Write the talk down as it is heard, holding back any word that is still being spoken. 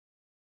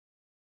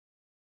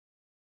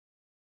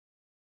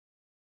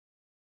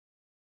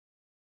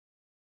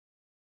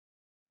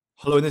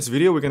Hello, in this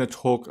video we're going to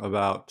talk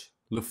about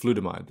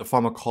leflunomide, the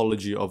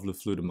pharmacology of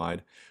leflunomide,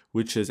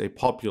 which is a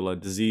popular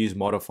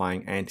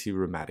disease-modifying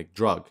anti-rheumatic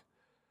drug.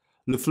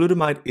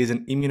 Leflunomide is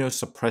an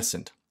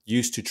immunosuppressant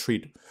used to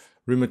treat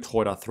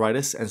rheumatoid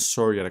arthritis and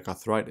psoriatic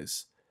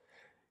arthritis.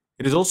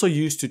 It is also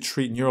used to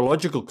treat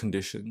neurological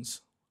conditions,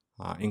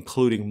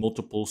 including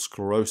multiple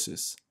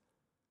sclerosis.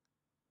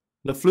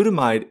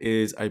 Leflunomide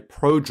is a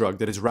prodrug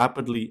that is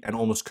rapidly and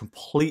almost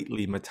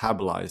completely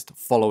metabolized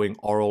following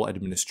oral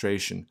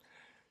administration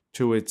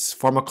to its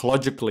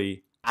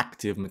pharmacologically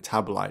active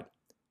metabolite,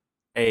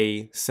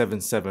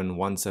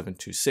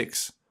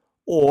 A771726,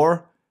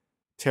 or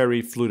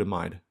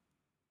teriflunomide.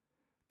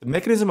 The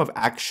mechanism of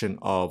action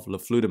of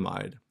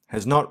leflunomide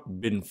has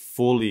not been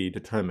fully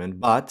determined,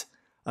 but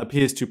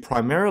appears to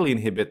primarily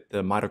inhibit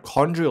the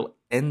mitochondrial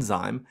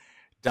enzyme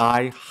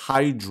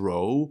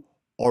dihydroorotate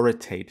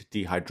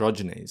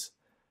dehydrogenase.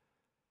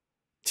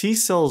 T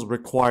cells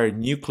require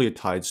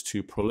nucleotides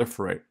to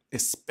proliferate,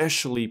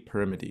 especially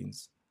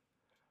pyrimidines.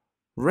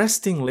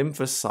 Resting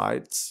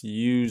lymphocytes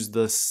use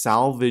the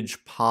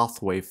salvage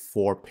pathway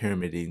for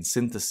pyrimidine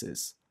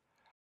synthesis.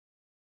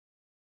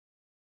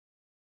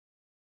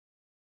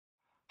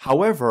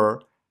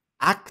 However,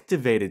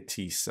 activated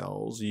T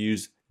cells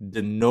use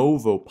de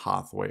novo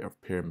pathway of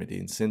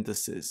pyrimidine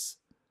synthesis.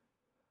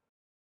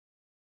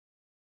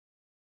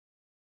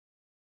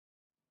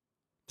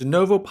 De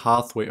novo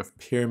pathway of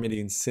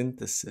pyrimidine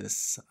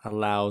synthesis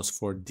allows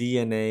for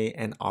DNA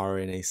and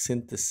RNA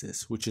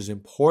synthesis, which is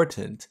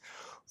important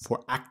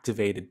for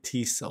activated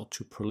T cell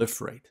to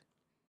proliferate.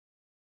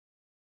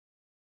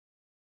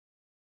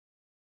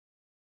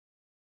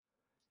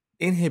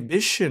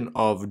 Inhibition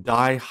of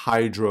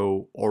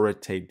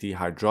dihydroorotate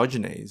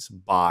dehydrogenase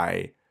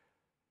by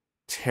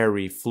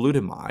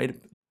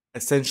teriflunomide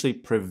essentially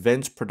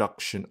prevents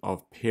production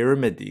of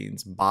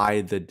pyrimidines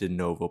by the de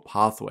novo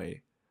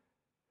pathway.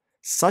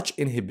 Such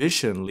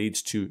inhibition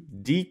leads to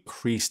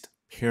decreased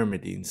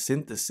pyrimidine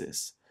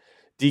synthesis,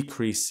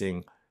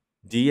 decreasing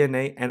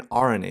DNA and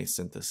RNA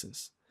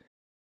synthesis.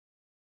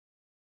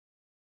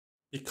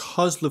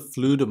 Because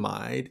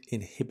leflunomide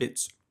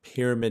inhibits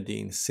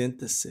pyrimidine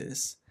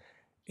synthesis,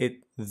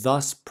 it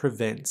thus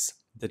prevents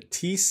the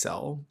T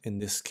cell, in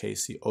this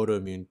case the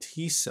autoimmune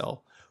T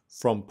cell,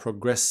 from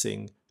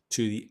progressing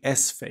to the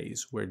S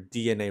phase where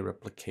DNA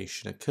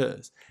replication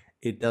occurs.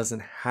 It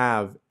doesn't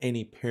have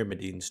any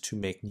pyrimidines to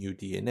make new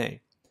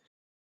DNA.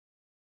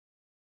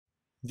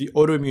 The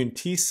autoimmune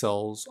T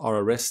cells are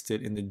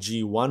arrested in the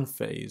G1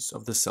 phase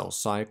of the cell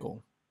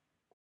cycle.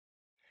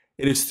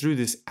 It is through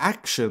this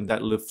action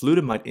that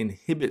leflunomide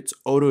inhibits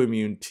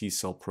autoimmune T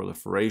cell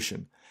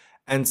proliferation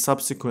and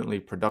subsequently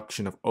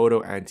production of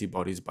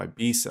autoantibodies by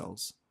B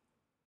cells.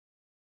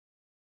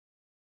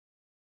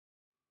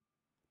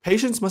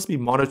 Patients must be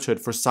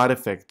monitored for side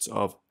effects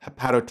of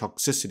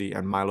hepatotoxicity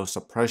and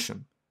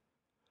myelosuppression.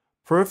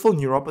 Peripheral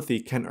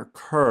neuropathy can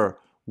occur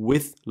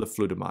with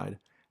leflunomide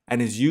and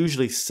is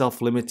usually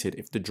self-limited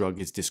if the drug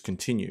is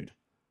discontinued.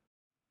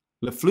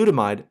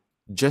 Leflunomide,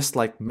 just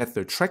like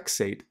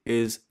methotrexate,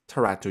 is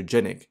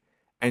teratogenic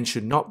and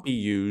should not be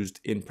used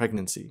in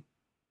pregnancy.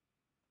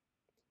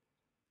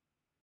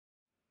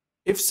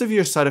 If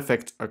severe side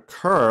effects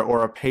occur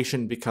or a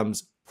patient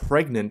becomes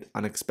pregnant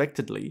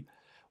unexpectedly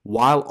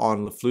while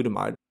on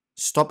leflunomide,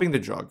 stopping the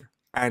drug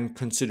and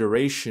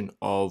consideration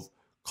of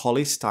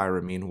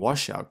cholestyramine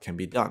washout can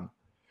be done.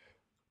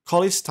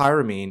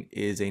 Cholestyramine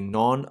is a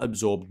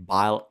non-absorbed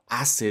bile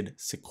acid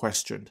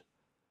sequestrant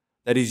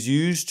that is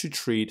used to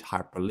treat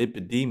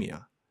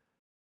hyperlipidemia.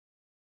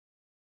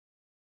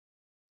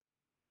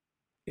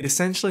 It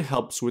essentially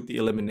helps with the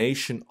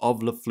elimination of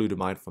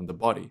leflunomide from the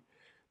body,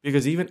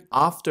 because even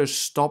after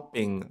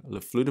stopping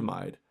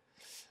leflunomide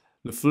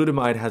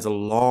has a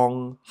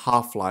long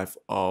half-life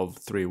of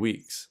 3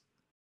 weeks.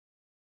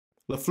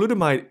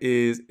 Leflunomide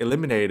is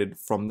eliminated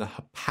from the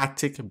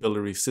hepatic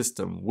biliary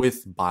system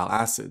with bile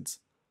acids.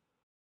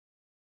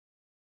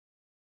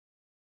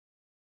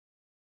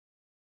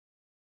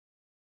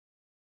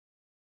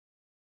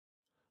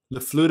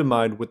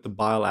 Leflunomide with the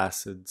bile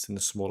acids in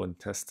the small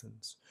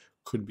intestines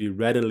could be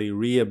readily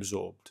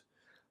reabsorbed,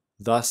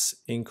 thus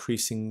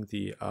increasing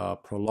the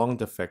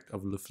prolonged effect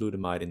of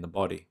leflunomide in the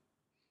body.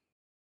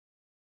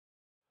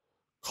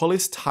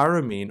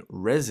 Cholestyramine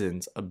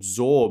resins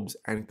absorbs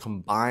and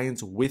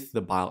combines with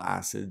the bile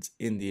acids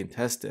in the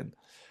intestine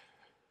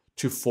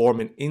to form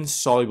an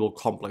insoluble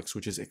complex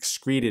which is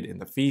excreted in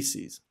the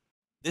feces.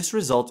 This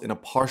results in a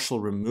partial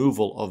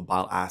removal of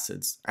bile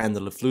acids and the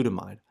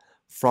leflunomide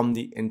from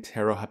the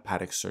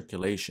enterohepatic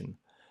circulation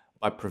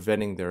by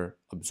preventing their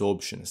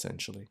absorption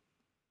essentially.